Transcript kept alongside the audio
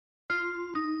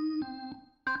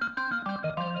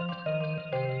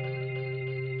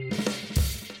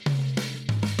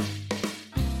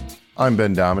I'm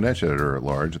Ben Domenech,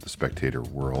 editor-at-large at The Spectator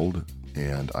World,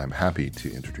 and I'm happy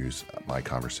to introduce my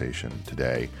conversation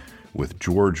today with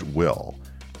George Will,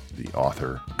 the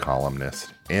author,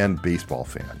 columnist, and baseball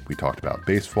fan. We talked about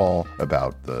baseball,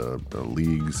 about the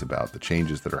leagues, about the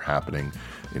changes that are happening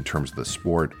in terms of the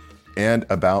sport, and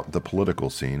about the political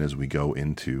scene as we go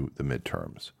into the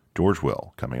midterms. George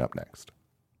Will, coming up next.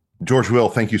 George Will,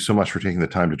 thank you so much for taking the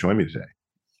time to join me today.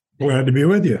 Glad to be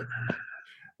with you.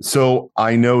 So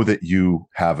I know that you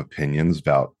have opinions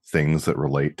about things that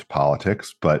relate to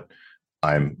politics, but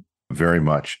I'm very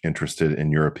much interested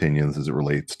in your opinions as it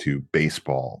relates to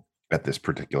baseball at this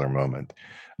particular moment.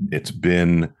 It's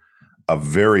been a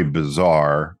very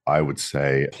bizarre, I would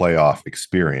say, playoff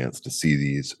experience to see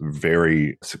these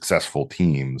very successful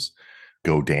teams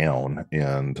go down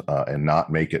and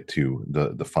not make it to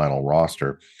the final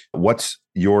roster. What's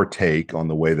your take on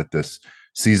the way that this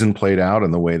season played out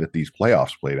and the way that these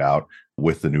playoffs played out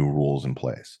with the new rules in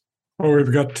place? Well, we've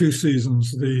got two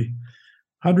seasons. The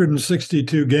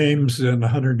 162 games and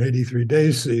 183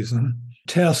 days season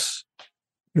tests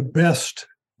the best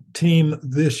team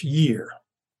this year.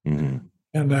 Mm-hmm.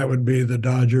 And that would be the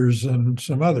Dodgers and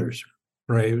some others,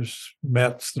 Braves,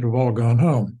 Mets that have all gone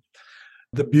home.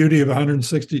 The beauty of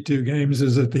 162 games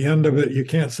is at the end of it, you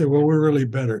can't say, well, we're really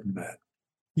better than that.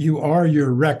 You are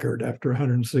your record after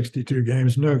 162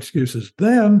 games, no excuses.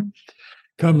 Then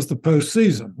comes the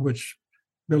postseason, which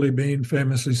Billy Beane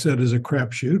famously said is a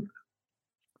crapshoot.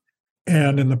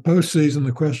 And in the postseason,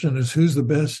 the question is, who's the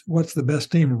best? What's the best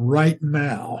team right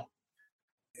now?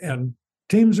 And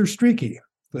teams are streaky.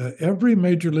 Every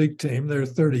major league team, there are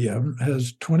 30 of them,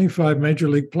 has 25 major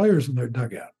league players in their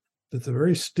dugout. It's a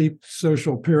very steep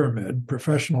social pyramid,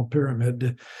 professional pyramid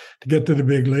to get to the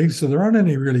big leagues. So there aren't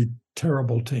any really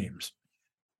terrible teams.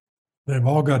 They've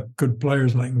all got good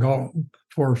players, and they can go,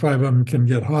 4 or 5 of them can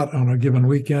get hot on a given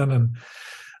weekend, and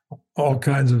all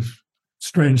kinds of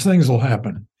strange things will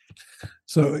happen.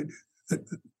 So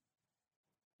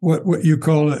what you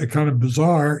call a kind of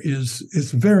bizarre is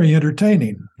very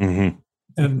entertaining. Mm-hmm.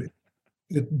 And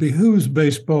it behooves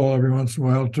baseball every once in a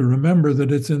while to remember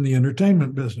that it's in the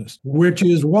entertainment business, which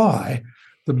is why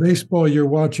the baseball you're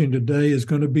watching today is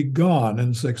going to be gone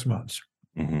in 6 months.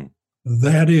 Mm-hmm.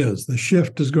 That is, the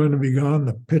shift is going to be gone.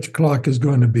 The pitch clock is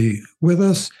going to be with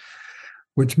us,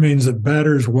 which means that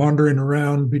batters wandering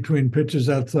around between pitches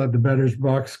outside the batter's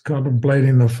box,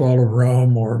 contemplating the fall of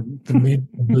Rome or the meet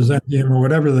of Byzantium or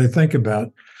whatever they think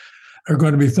about, are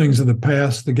going to be things of the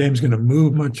past. The game's going to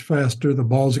move much faster. The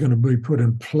ball's going to be put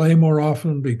in play more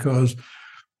often because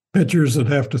pitchers that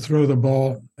have to throw the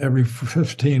ball every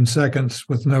 15 seconds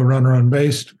with no runner on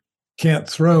base can't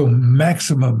throw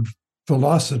maximum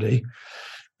velocity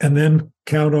and then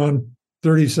count on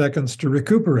 30 seconds to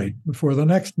recuperate before the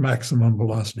next maximum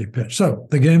velocity pitch. So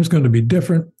the game's going to be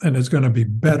different, and it's going to be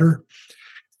better.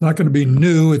 It's not going to be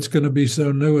new. It's going to be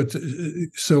so new, it's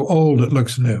so old it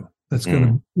looks new. That's going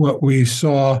to be what we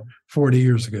saw 40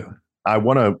 years ago. I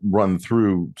want to run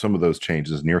through some of those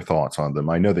changes and your thoughts on them.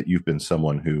 I know that you've been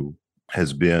someone who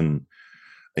has been,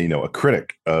 a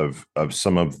critic of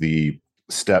some of the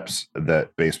steps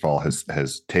that baseball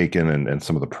has taken and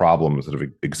some of the problems that have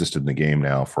existed in the game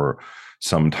now for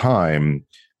some time.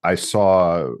 I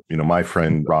saw, my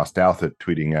friend Ross Douthat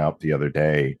tweeting out the other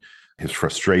day his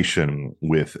frustration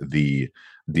with the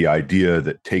idea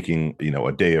that taking,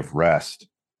 a day of rest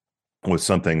was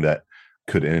something that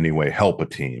could in any way help a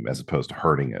team as opposed to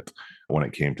hurting it when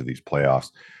it came to these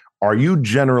playoffs. Are you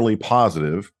generally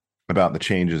positive about the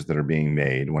changes that are being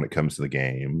made when it comes to the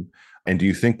game? And do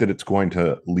you think that it's going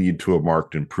to lead to a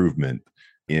marked improvement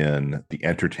in the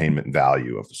entertainment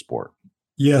value of the sport?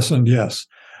 Yes and yes.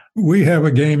 We have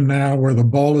a game now where the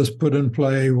ball is put in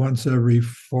play once every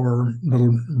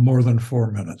little more than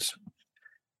 4 minutes.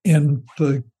 In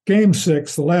the Game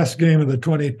 6, the last game of the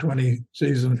 2020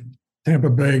 season, Tampa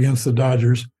Bay against the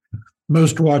Dodgers,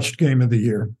 most watched game of the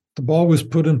year. The ball was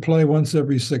put in play once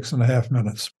every 6.5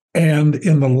 minutes. And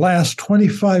in the last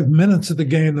 25 minutes of the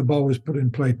game, the ball was put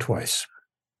in play twice.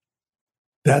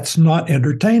 That's not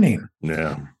entertaining.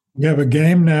 Yeah. You have a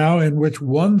game now in which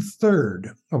 1/3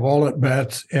 of all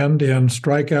at-bats end in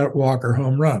strikeout, walk, or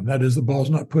home run. That is, the ball's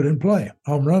not put in play.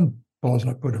 Home run ball's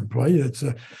not put in play. It's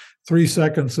 3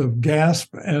 seconds of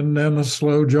gasp and then a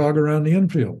slow jog around the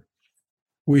infield.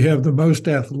 We have the most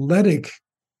athletic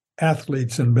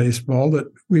athletes in baseball that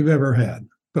we've ever had,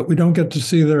 but we don't get to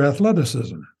see their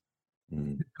athleticism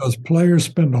because players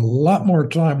spend a lot more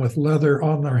time with leather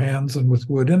on their hands than with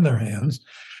wood in their hands,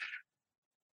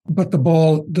 but the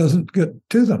ball doesn't get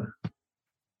to them.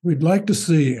 We'd like to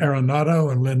see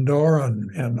Arenado and Lindor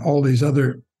and all these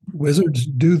other Wizards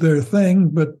do their thing,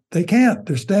 but they can't.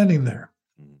 They're standing there.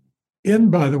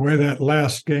 By the way, that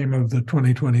last game of the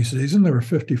 2020 season, there were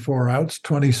 54 outs,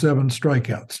 27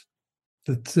 strikeouts.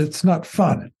 It's not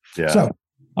fun. Yeah. So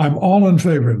I'm all in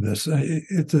favor of this.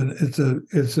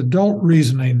 It's adult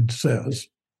reasoning says,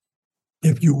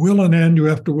 if you will an end, you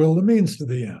have to will the means to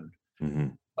the end. Mm-hmm.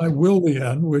 I will the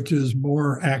end, which is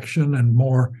more action and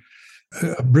more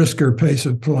brisker pace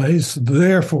of plays.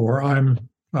 Therefore,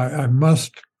 I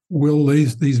must will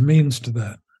these means to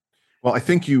that. Well, I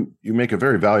think you make a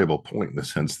very valuable point in the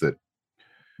sense that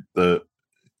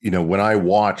when I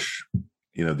watch,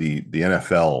 the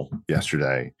NFL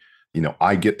yesterday,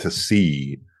 I get to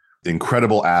see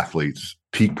incredible athletes,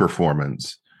 peak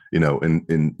performance,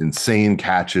 in insane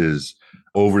catches,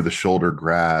 over the shoulder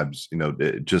grabs,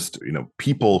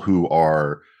 people who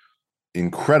are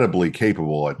incredibly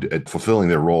capable at fulfilling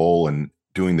their role and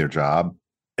doing their job.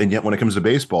 And yet when it comes to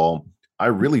baseball, I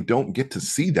really don't get to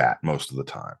see that most of the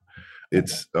time.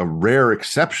 It's a rare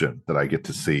exception that I get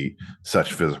to see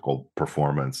such physical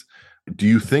performance. Do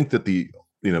you think that the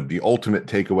ultimate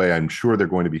takeaway, I'm sure there are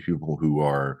going to be people who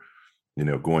are,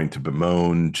 going to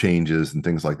bemoan changes and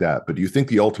things like that. But do you think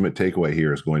the ultimate takeaway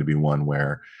here is going to be one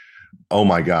where, oh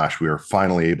my gosh, we are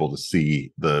finally able to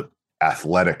see the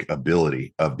athletic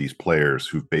ability of these players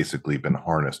who've basically been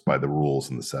harnessed by the rules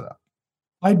and the setup?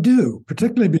 I do,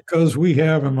 particularly because we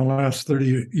have in the last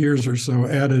 30 years or so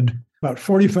added about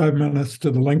 45 minutes to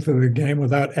the length of the game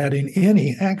without adding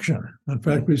any action. In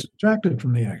fact, we subtracted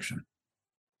from the action.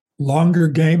 Longer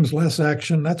games, less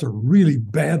action, that's a really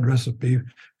bad recipe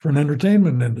for an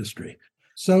entertainment industry.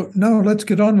 So, no, let's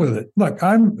get on with it. Look,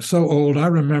 I'm so old, I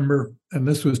remember, and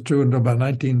this was true until about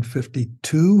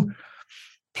 1952,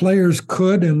 players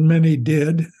could, and many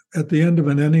did, at the end of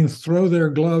an inning, throw their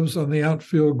gloves on the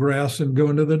outfield grass and go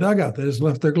into the dugout. They just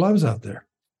left their gloves out there.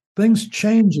 Things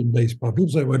change in baseball. People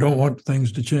say, we don't want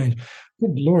things to change.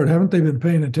 Good Lord, haven't they been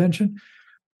paying attention?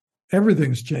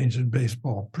 Everything's changed in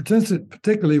baseball,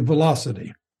 particularly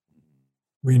velocity.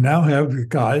 We now have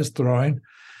guys throwing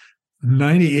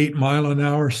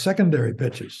 98-mile-an-hour secondary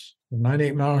pitches,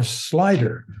 98-mile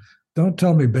slider. Don't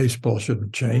tell me baseball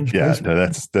shouldn't change. Yeah, baseball. No,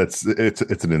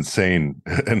 it's an insane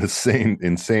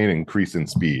increase in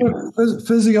speed.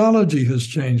 Physiology has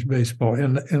changed baseball.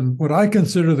 And what I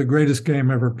consider the greatest game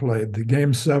ever played, the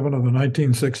Game 7 of the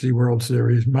 1960 World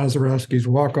Series, Mazeroski's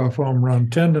walk-off home run,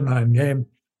 10-9 game.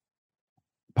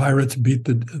 Pirates beat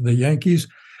the Yankees.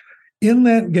 In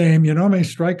that game, you know how many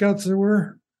strikeouts there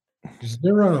were?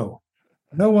 0.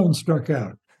 No one struck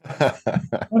out.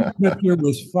 One pitcher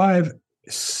was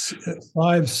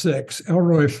 5'6",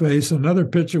 Elroy Face. Another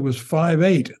pitcher was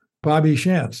 5'8", Bobby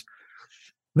Shantz.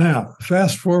 Now,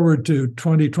 fast forward to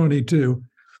 2022,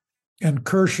 and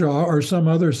Kershaw or some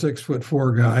other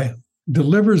 6'4" guy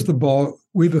delivers the ball.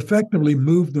 We've effectively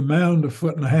moved the mound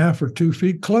 1.5 feet or 2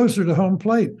 feet closer to home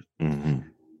plate,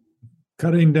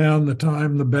 cutting down the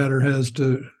time the batter has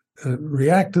to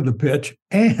react to the pitch,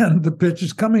 and the pitch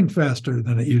is coming faster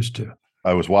than it used to.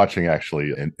 I was watching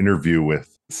actually an interview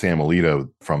with Sam Alito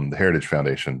from the Heritage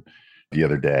Foundation the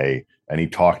other day, and he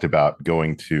talked about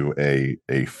going to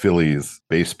a Phillies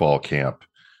baseball camp,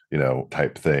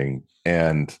 type thing,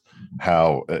 and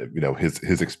how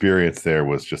his experience there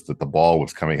was just that the ball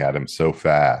was coming at him so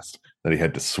fast that he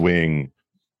had to swing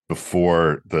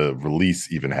before the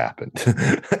release even happened.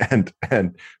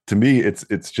 and to me,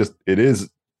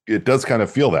 it does kind of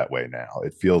feel that way now.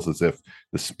 It feels as if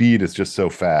the speed is just so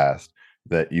fast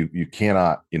that you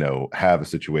cannot, have a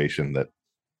situation that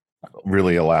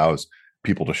really allows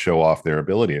people to show off their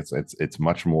ability. It's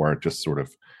much more just sort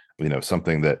of,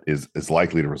 something that is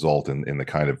likely to result in the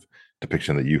kind of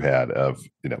depiction that you had of,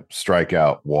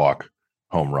 strikeout, walk,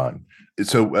 home run.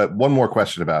 So one more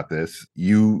question about this.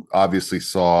 You obviously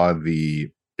saw the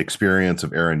experience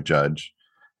of Aaron Judge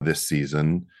this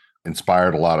season,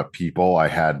 inspired a lot of people. I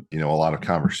had, a lot of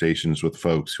conversations with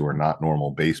folks who are not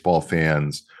normal baseball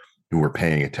fans who were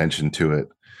paying attention to it.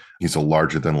 He's a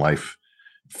larger than life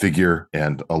figure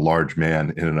and a large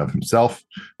man in and of himself.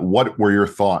 What were your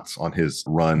thoughts on his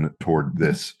run toward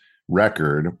this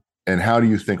record? And how do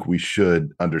you think we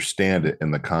should understand it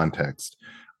in the context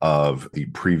of the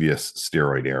previous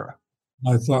steroid era?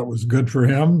 I thought it was good for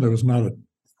him. There was not a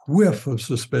whiff of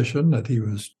suspicion that he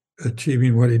was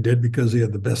achieving what he did because he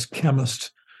had the best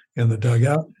chemist in the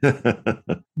dugout.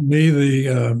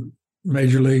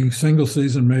 The single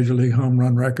season major league home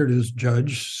run record is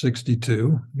Judge,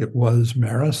 62. It was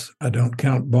Maris. I don't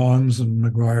count Bonds and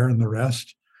McGuire and the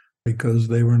rest because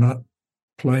they were not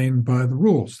playing by the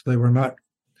rules. They were not,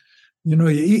 you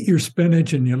eat your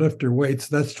spinach and you lift your weights.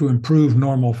 That's to improve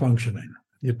normal functioning.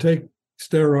 You take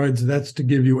steroids, that's to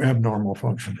give you abnormal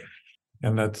function.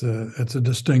 And that's a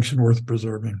distinction worth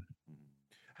preserving.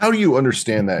 How do you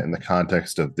understand that in the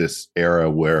context of this era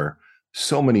where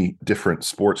so many different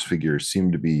sports figures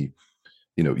seem to be,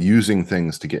 using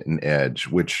things to get an edge,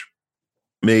 which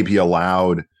may be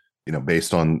allowed,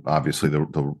 based on obviously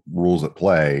the rules at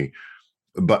play,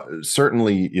 but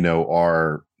certainly,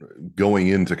 are going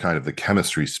into kind of the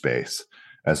chemistry space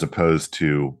as opposed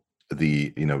to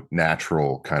the,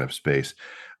 natural kind of space.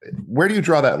 Where do you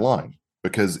draw that line?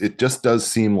 Because it just does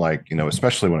seem like,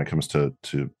 especially when it comes to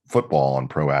football and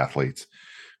pro athletes,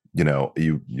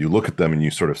 you look at them and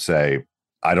you sort of say,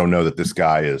 I don't know that this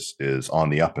guy is on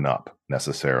the up and up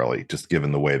necessarily, just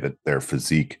given the way that their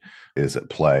physique is at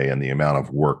play and the amount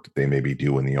of work that they maybe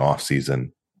do in the off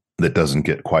season that doesn't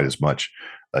get quite as much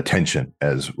attention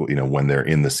as, when they're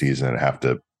in the season and have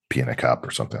to pee in a cup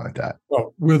or something like that.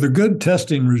 Well, with a good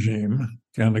testing regime,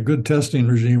 and a good testing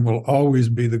regime will always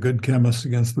be the good chemists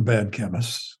against the bad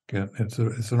chemists.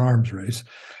 It's an arms race.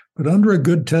 But under a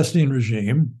good testing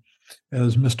regime,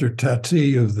 as Mr.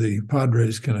 Tatis of the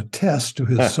Padres can attest to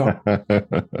his song, you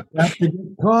have to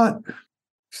get caught.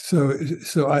 So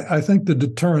I think the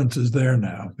deterrence is there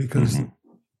now because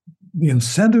the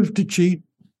incentive to cheat,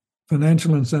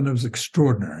 financial incentive, is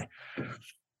extraordinary,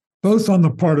 both on the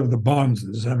part of the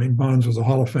Bondses. I mean, Bonds was a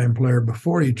Hall of Fame player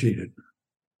before he cheated.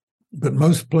 But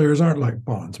most players aren't like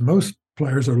Bonds. Most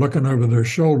players are looking over their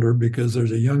shoulder because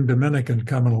there's a young Dominican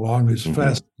coming along who's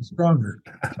faster and stronger.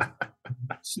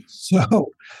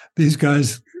 So these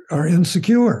guys are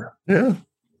insecure. Yeah.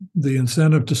 The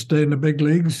incentive to stay in the big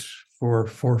leagues for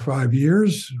 4 or 5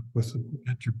 years with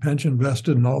get your pension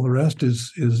vested and all the rest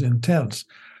is intense.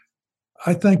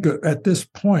 I think at this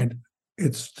point,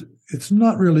 it's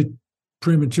not really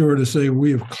premature to say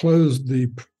we have closed the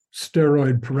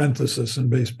steroid parenthesis in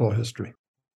baseball history.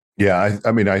 Yeah,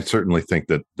 I mean, I certainly think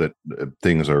that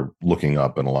things are looking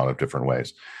up in a lot of different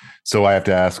ways. So I have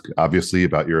to ask, obviously,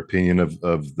 about your opinion of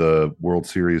the World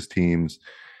Series teams.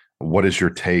 What is your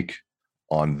take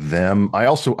on them? I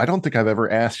don't think I've ever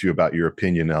asked you about your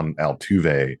opinion on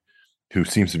Altuve, who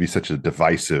seems to be such a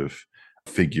divisive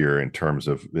figure in terms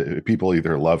of people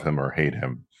either love him or hate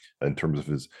him in terms of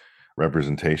his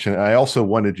representation. And I also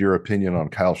wanted your opinion on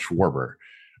Kyle Schwarber,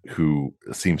 who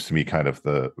seems to me kind of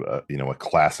the a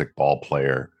classic ball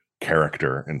player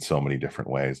character in so many different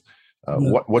ways.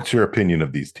 What's your opinion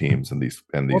of these teams and these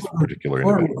particular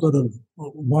individuals? Could have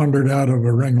wandered out of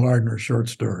a Ring Lardner short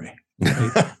story.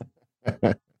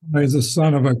 He's the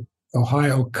son of an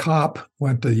Ohio cop,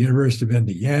 went to the University of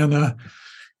Indiana.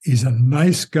 He's a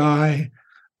nice guy.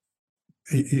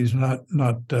 He's not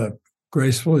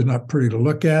graceful. He's not pretty to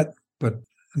look at, but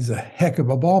he's a heck of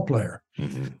a ball player.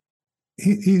 Mm-hmm.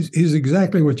 He's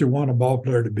exactly what you want a ball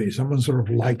player to be, someone sort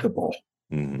of likable.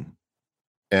 Mm-hmm.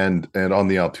 And on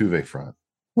the Altuve front?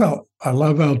 Well, I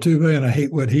love Altuve, and I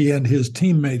hate what he and his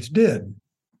teammates did.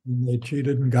 They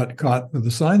cheated and got caught with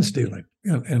the sign stealing.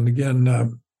 And again,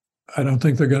 I don't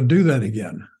think they're going to do that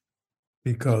again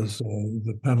because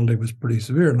the penalty was pretty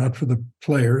severe, not for the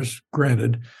players,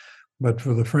 granted, but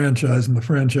for the franchise, and the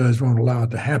franchise won't allow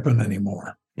it to happen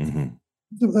anymore. Mm-hmm.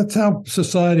 That's how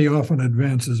society often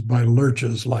advances, by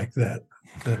lurches like that.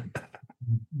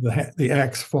 The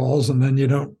axe falls, and then you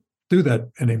don't do that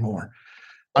anymore.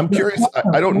 I'm curious.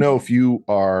 I don't know if you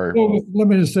are. Well, let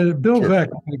me just say that Bill Veeck,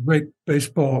 a great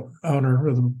baseball owner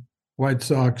of the White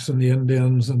Sox and the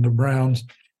Indians and the Browns,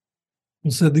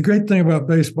 he said the great thing about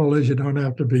baseball is you don't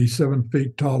have to be 7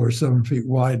 feet tall or 7 feet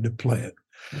wide to play it.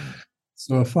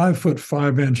 So a 5'5"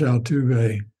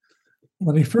 Altuve,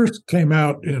 when he first came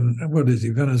out in,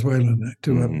 Venezuelan,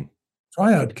 to a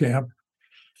tryout camp,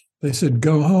 they said,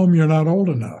 go home, you're not old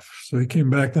enough. So he came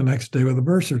back the next day with a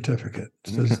birth certificate.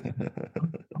 Says,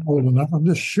 I'm old enough, I'm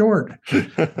just short.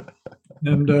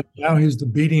 And now he's the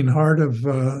beating heart of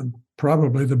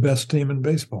probably the best team in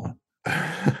baseball.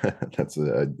 That's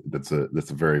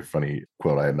a very funny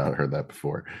quote. I had not heard that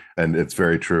before. And it's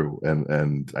very true.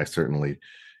 And I certainly,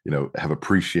 have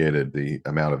appreciated the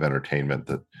amount of entertainment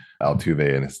that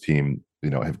Altuve and his team,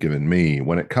 have given me.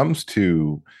 When it comes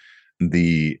to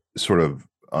the sort of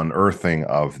unearthing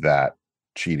of that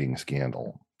cheating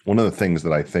scandal, one of the things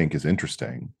that I think is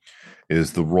interesting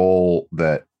is the role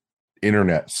that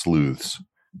internet sleuths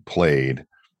played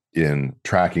in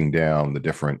tracking down the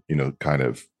different, kind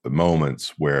of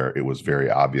moments where it was very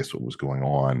obvious what was going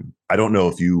on. I don't know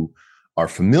if you are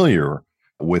familiar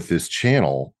with this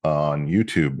channel on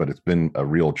YouTube, but it's been a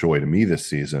real joy to me this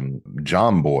season.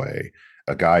 John Boy,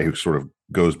 a guy who sort of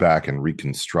goes back and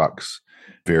reconstructs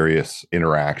various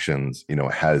interactions,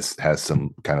 has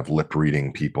some kind of lip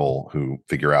reading people who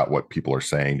figure out what people are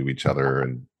saying to each other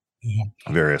and Yeah.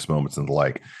 various moments and the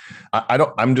like.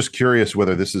 I'm just curious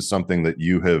whether this is something that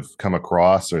you have come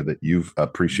across or that you've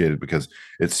appreciated, because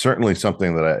it's certainly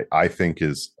something that I think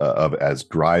is of as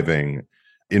driving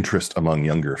interest among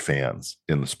younger fans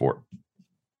in the sport.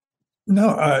 No,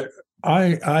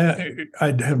 I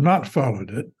have not followed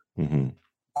it. Mm-hmm.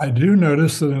 I do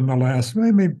notice that in the last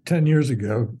maybe 10 years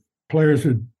ago, players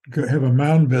would have a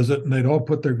mound visit and they'd all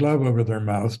put their glove over their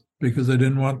mouth because they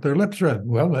didn't want their lips read.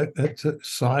 Well, that's a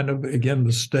sign of, again,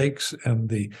 the stakes and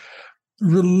the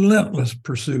relentless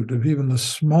pursuit of even the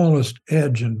smallest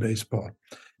edge in baseball.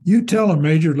 You tell a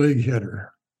major league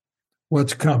hitter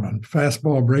what's coming,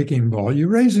 fastball, breaking ball, you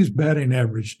raise his batting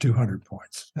average 200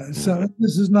 points. So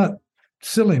this is not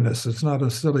silliness. It's not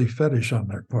a silly fetish on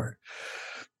their part.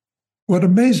 What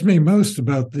amazed me most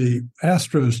about the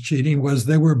Astros cheating was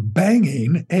they were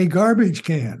banging a garbage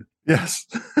can. Yes.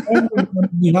 Everyone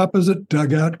in the opposite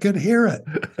dugout could hear it.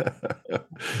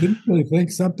 Didn't they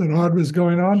think something odd was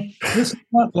going on? This is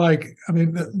not like, I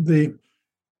mean,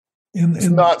 it's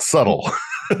not subtle.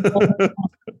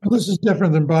 This is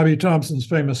different than Bobby Thompson's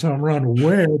famous home run,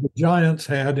 where the Giants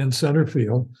had in center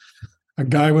field a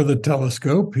guy with a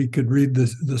telescope. He could read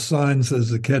the signs as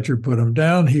the catcher put him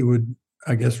down. He would,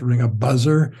 I guess, ring a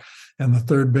buzzer, and the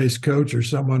third base coach or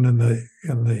someone in the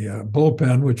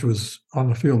bullpen, which was on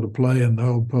the field of play in the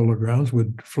old Polo Grounds,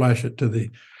 would flash it to the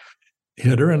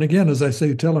hitter. And again, as I say,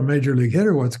 you tell a major league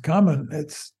hitter what's coming,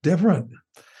 it's different.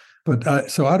 But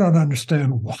so I don't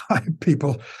understand why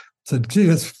people said, "Gee,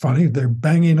 it's funny. They're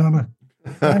banging on a."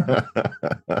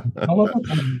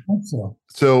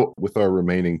 So, with our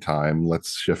remaining time,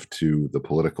 let's shift to the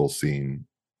political scene.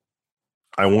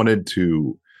 I wanted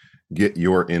to get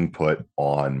your input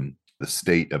on the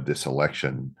state of this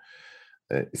election.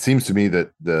 It seems to me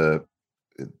that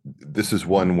this is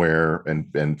one where,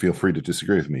 and feel free to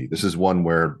disagree with me, this is one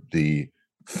where the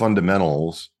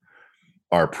fundamentals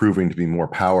are proving to be more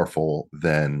powerful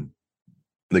than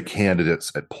the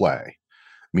candidates at play,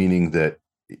 meaning that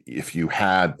if you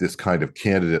had this kind of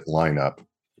candidate lineup,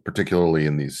 particularly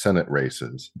in these Senate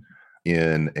races,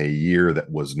 in a year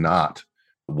that was not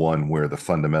one where the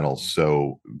fundamentals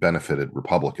so benefited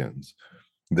Republicans,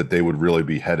 that they would really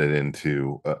be headed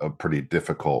into a pretty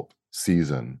difficult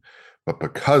season. But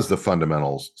because the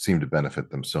fundamentals seem to benefit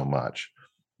them so much,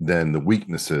 then the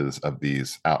weaknesses of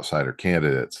these outsider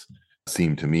candidates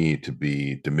seem to me to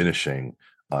be diminishing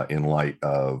in light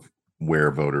of where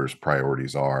voters'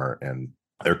 priorities are and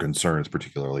their concerns,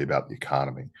 particularly about the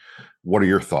economy. What are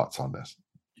your thoughts on this?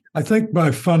 I think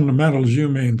by fundamentals, you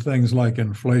mean things like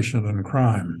inflation and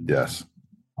crime. Yes.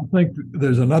 I think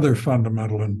there's another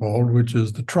fundamental involved, which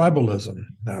is the tribalism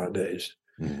nowadays,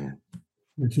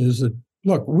 which is that,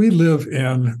 look, we live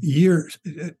in year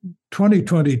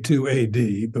 2022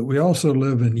 AD, but we also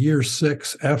live in year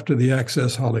 6 after the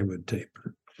Access Hollywood tape,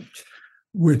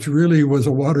 which really was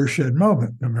a watershed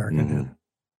moment in American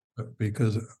history,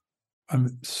 because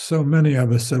so many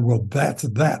of us said, well, that's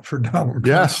that for Donald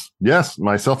Trump. Yes,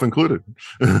 myself included.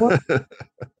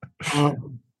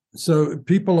 So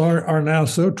people are now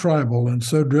so tribal and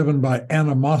so driven by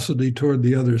animosity toward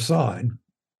the other side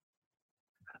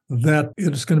that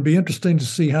it's going to be interesting to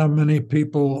see how many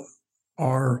people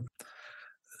are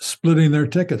splitting their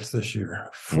tickets this year.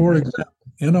 For example,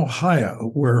 in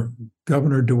Ohio, where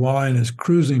Governor DeWine is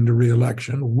cruising to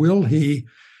re-election, will he,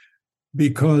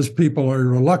 because people are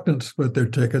reluctant to split their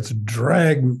tickets,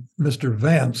 drag Mr.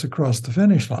 Vance across the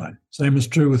finish line? Same is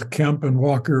true with Kemp and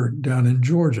Walker down in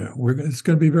Georgia. It's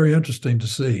going to be very interesting to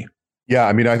see. Yeah,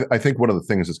 I mean, I think one of the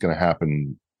things that's going to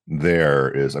happen there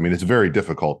is, I mean, it's very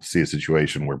difficult to see a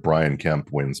situation where Brian Kemp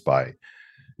wins by,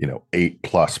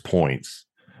 8+ points,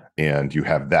 and you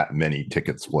have that many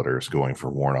ticket splitters going for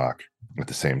Warnock at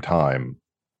the same time.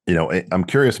 I'm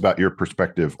curious about your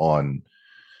perspective on,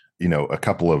 a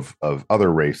couple of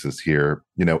other races here.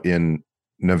 In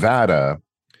Nevada,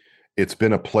 it's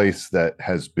been a place that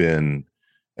has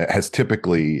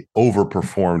typically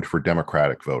overperformed for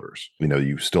Democratic voters.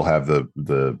 You still have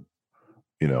the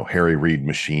Harry Reid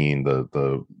machine,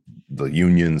 the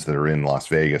unions that are in Las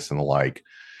Vegas and the like.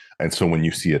 And so when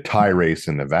you see a tie race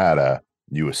in Nevada,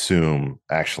 you assume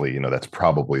actually, that's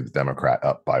probably the Democrat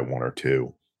up by 1 or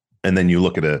 2. And then you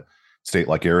look at a state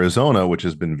like Arizona, which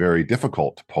has been very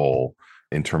difficult to poll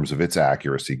in terms of its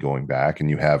accuracy going back. And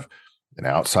you have an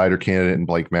outsider candidate in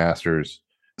Blake Masters,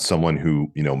 someone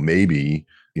who, maybe,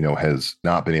 has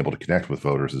not been able to connect with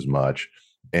voters as much,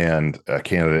 and a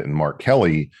candidate in Mark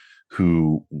Kelly,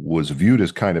 who was viewed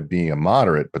as kind of being a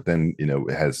moderate, but then,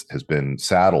 has been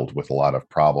saddled with a lot of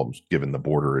problems given the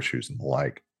border issues and the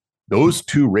like. Those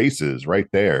two races right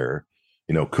there,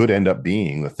 could end up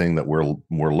being the thing that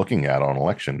we're looking at on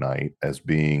election night as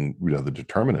being, the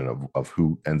determinant of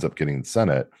who ends up getting the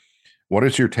Senate. What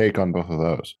is your take on both of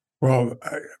those? Well,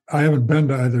 I haven't been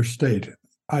to either state.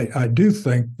 I do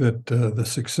think that the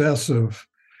success of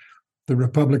the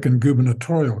Republican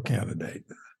gubernatorial candidate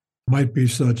might be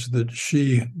such that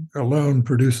she alone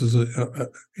produces,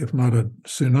 if not a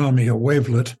tsunami, a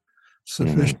wavelet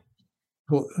sufficient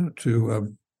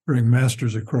to bring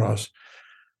masters across.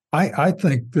 I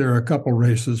think there are a couple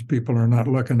races people are not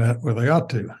looking at where they ought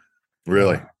to.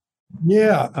 Really?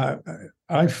 Yeah,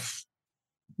 I've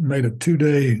made a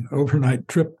 2-day overnight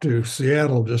trip to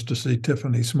Seattle just to see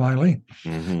Tiffany Smiley.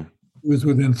 Mm-hmm. Who was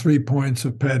within 3 points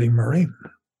of Patty Murray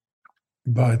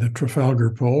by the Trafalgar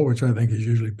poll, which I think is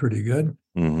usually pretty good.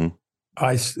 Mm-hmm.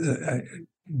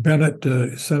 Bennett,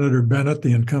 Senator Bennett,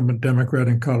 the incumbent Democrat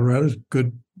in Colorado, is a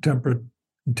good temperate,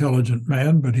 intelligent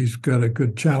man, but he's got a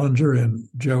good challenger in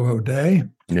Joe O'Dea.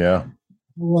 Yeah.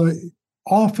 Well,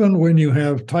 often when you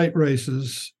have tight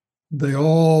races, they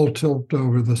all tilt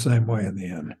over the same way in the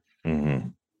end. Mm-hmm.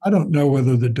 I don't know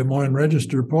whether the Des Moines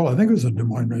Register poll, I think it was a Des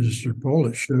Moines Register poll,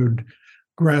 it showed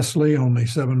Grassley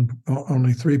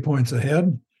only 3 points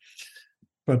ahead.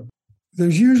 But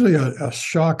there's usually a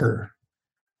shocker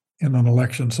in an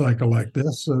election cycle like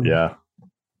this. So yeah.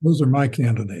 Those are my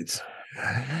candidates.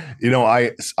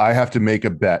 I have to make a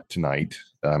bet tonight.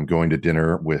 I'm going to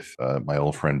dinner with my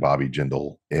old friend Bobby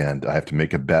Jindal, and I have to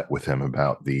make a bet with him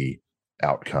about the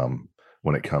outcome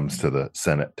when it comes to the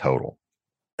Senate total.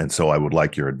 And so I would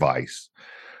like your advice,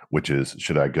 which is,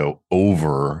 should I go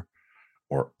over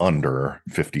or under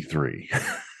 53?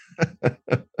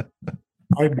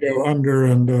 I'd go under,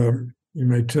 and you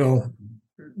may tell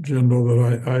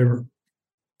Jindal that I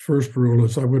first rule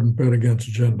is I wouldn't bet against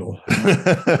Jindal.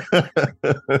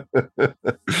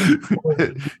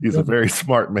 He's a very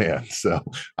smart man, so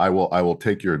I will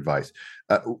take your advice.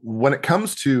 When it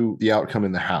comes to the outcome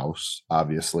in the House,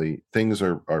 obviously things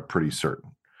are pretty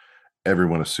certain.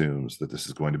 Everyone assumes that this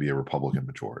is going to be a Republican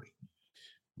majority,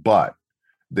 but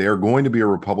they are going to be a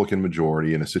Republican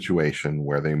majority in a situation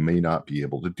where they may not be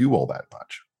able to do all that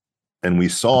much. And we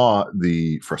saw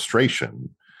the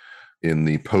frustration in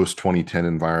the post-2010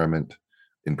 environment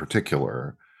in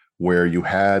particular, where you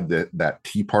had that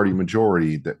Tea Party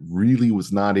majority that really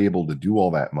was not able to do all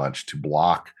that much to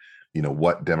block,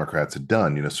 what Democrats had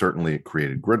done. Certainly it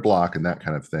created gridlock and that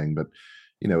kind of thing, but,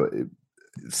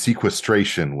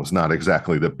 sequestration was not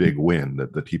exactly the big win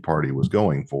that the Tea Party was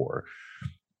going for.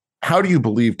 How do you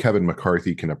believe Kevin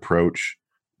McCarthy can approach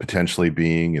potentially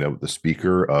being, the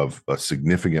speaker of a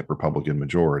significant Republican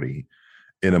majority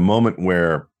in a moment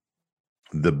where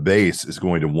the base is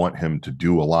going to want him to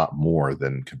do a lot more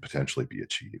than can potentially be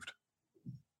achieved?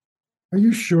 Are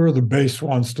you sure the base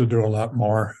wants to do a lot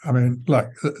more? I mean,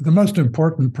 look, the most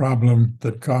important problem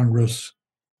that Congress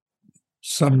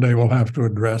someday will have to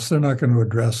address, they're not going to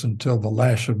address until the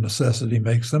lash of necessity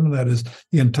makes them, and that is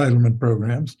the entitlement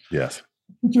programs. Yes.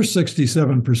 Which are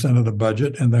 67% of the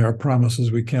budget, and they are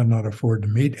promises we cannot afford to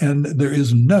meet. And there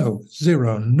is no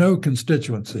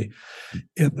constituency.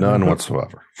 None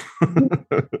whatsoever.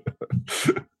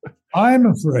 I'm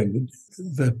afraid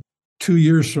that 2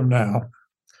 years from now,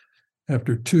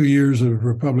 after 2 years of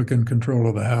Republican control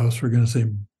of the House, we're going to say,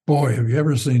 boy, have you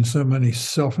ever seen so many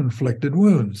self-inflicted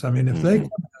wounds? I mean, if they come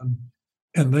in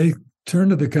and they turn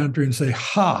to the country and say,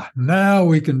 now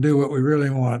we can do what we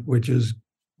really want, which is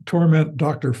torment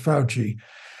Dr. Fauci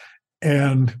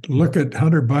and look at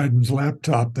Hunter Biden's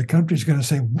laptop, the country's going to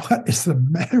say, what is the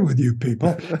matter with you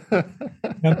people?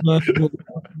 And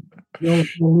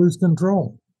we'll lose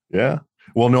control. Yeah.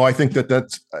 Well, no, I think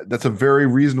that's a very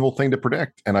reasonable thing to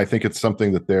predict. And I think it's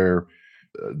something that they're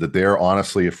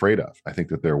honestly afraid of. I think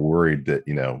that they're worried that,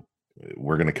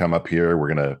 we're going to come up here,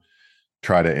 we're going to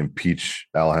try to impeach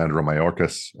Alejandro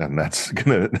Mayorkas, and that's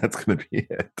gonna be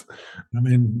it. I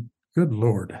mean, good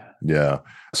Lord. Yeah.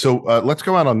 So let's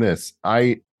go out on this.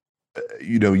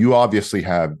 You obviously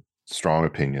have strong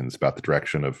opinions about the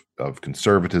direction of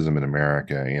conservatism in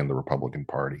America and the Republican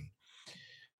Party.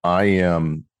 I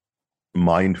am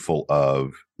mindful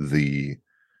of the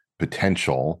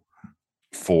potential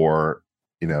for,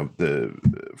 the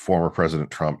former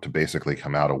President Trump to basically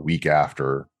come out a week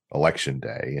after Election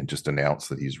Day and just announce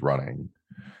that he's running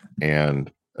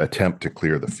and attempt to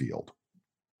clear the field.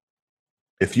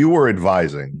 If you were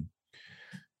advising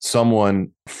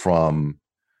someone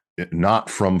not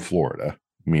from Florida,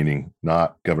 meaning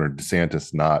not Governor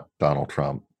DeSantis, not Donald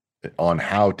Trump, on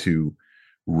how to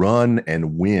run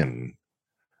and win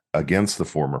against the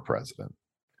former president,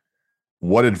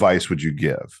 what advice would you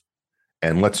give?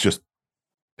 And let's just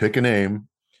pick a name.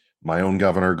 My own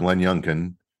governor, Glenn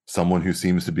Youngkin, someone who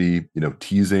seems to be,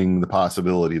 teasing the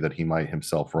possibility that he might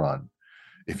himself run.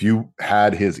 If you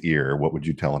had his ear, what would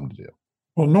you tell him to do?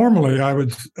 Well, normally I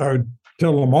would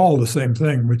tell them all the same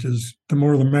thing, which is the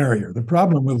more the merrier. The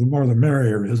problem with the more the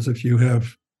merrier is if you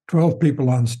have 12 people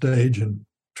on stage and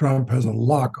Trump has a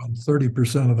lock on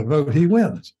 30% of the vote, he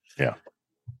wins. Yeah.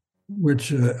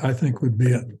 Which I think would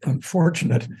be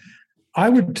unfortunate. I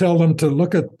would tell them to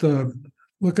look at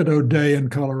O'Day in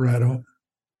Colorado.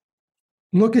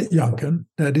 Look at Youngkin.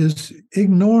 That is,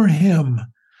 ignore him.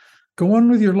 Go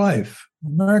on with your life.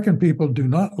 American people do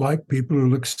not like people who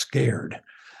look scared.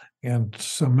 And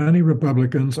so many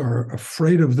Republicans are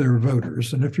afraid of their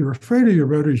voters. And if you're afraid of your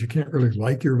voters, you can't really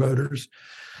like your voters.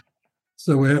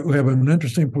 So we have an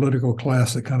interesting political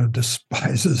class that kind of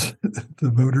despises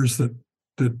the voters that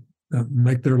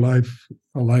make their life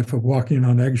a life of walking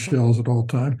on eggshells at all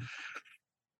time.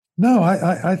 No,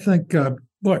 I think,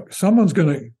 look, someone's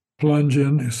going to plunge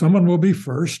in. Someone will be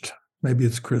first. Maybe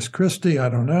it's Chris Christie. I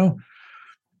don't know.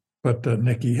 But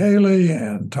Nikki Haley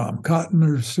and Tom Cotton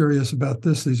are serious about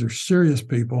this. These are serious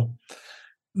people,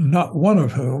 not one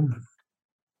of whom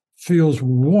feels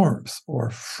warmth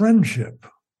or friendship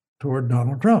toward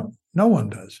Donald Trump. No one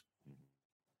does.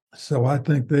 So I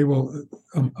think they will,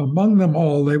 among them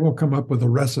all, they will come up with a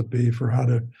recipe for how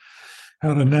to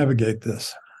navigate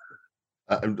this.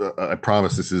 I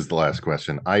promise this is the last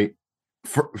question.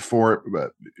 For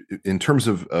in terms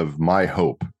of my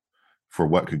hope for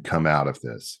what could come out of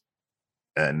this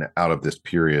and out of this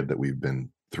period that we've been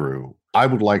through, I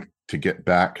would like to get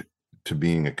back to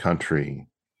being a country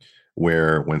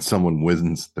where when someone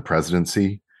wins the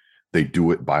presidency, they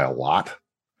do it by a lot,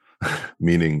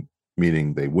 meaning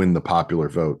they win the popular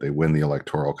vote, they win the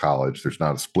electoral college. There's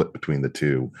not a split between the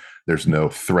two. There's no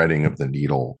threading of the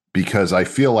needle, because I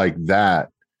feel like that,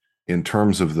 in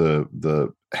terms of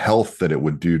the health that it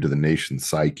would do to the nation's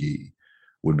psyche,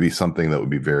 would be something that would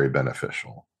be very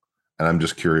beneficial. And I'm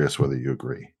just curious whether you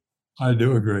agree. I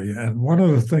do agree. And one of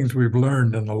the things we've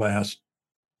learned in the last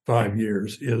 5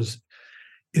 years is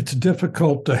it's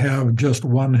difficult to have just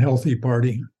one healthy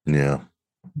party. Yeah.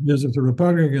 Because if the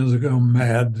Republicans go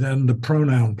mad, then the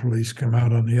pronoun police come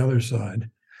out on the other side.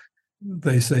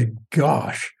 They say,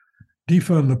 gosh,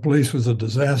 defund the police was a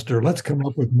disaster. Let's come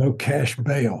up with no cash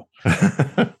bail.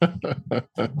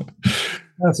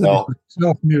 That's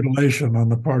self-mutilation on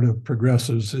the part of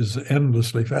progressives is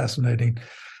endlessly fascinating.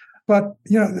 But,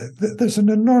 there's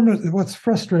what's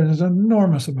frustrating is an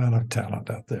enormous amount of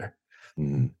talent out there.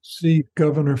 Mm-hmm. See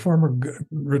former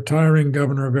retiring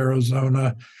governor of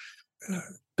Arizona,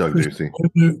 Doug Ducey.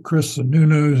 Chris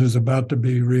Sununu, who's about to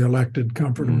be reelected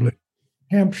comfortably.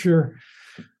 Mm-hmm. Hampshire,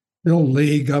 Bill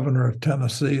Lee, governor of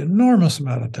Tennessee, enormous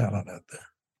amount of talent out there.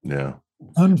 Yeah.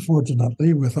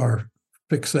 Unfortunately, with our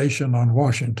fixation on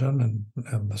Washington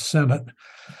and the Senate,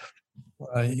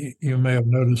 you may have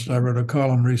noticed I wrote a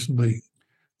column recently,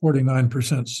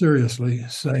 49% seriously,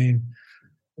 saying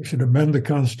we should amend the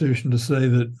Constitution to say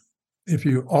that if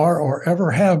you are or ever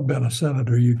have been a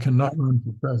senator, you cannot run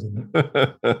for president.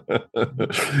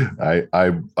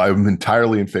 I'm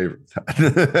entirely in favor of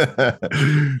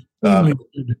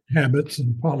that. Habits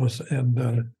and policy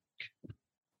and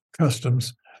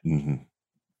customs. Mm-hmm.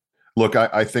 Look,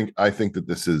 I think that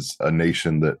this is a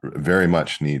nation that very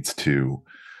much needs to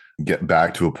get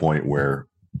back to a point where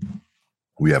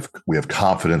we have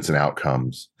confidence in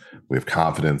outcomes. We have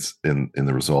confidence in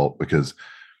the result, because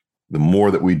the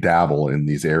more that we dabble in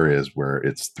these areas where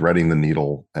it's threading the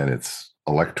needle and it's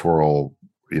electoral,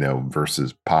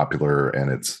 versus popular, and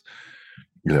it's,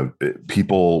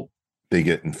 people, they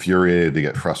get infuriated, they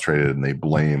get frustrated, and they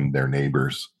blame their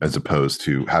neighbors as opposed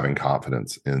to having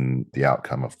confidence in the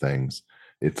outcome of things.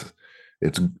 It's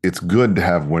good to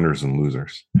have winners and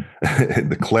losers.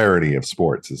 The clarity of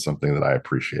sports is something that I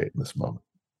appreciate in this moment.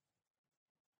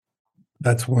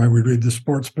 That's why we read the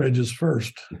sports pages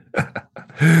first.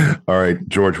 All right,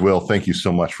 George Will, thank you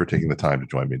so much for taking the time to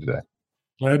join me today.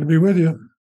 Glad to be with you.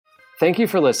 Thank you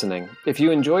for listening. If you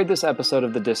enjoyed this episode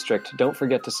of The District, don't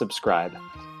forget to subscribe.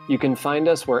 You can find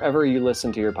us wherever you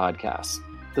listen to your podcasts.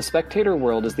 The Spectator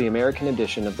World is the American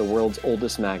edition of the world's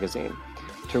oldest magazine.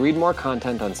 To read more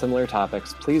content on similar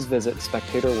topics, please visit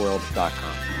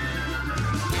spectatorworld.com.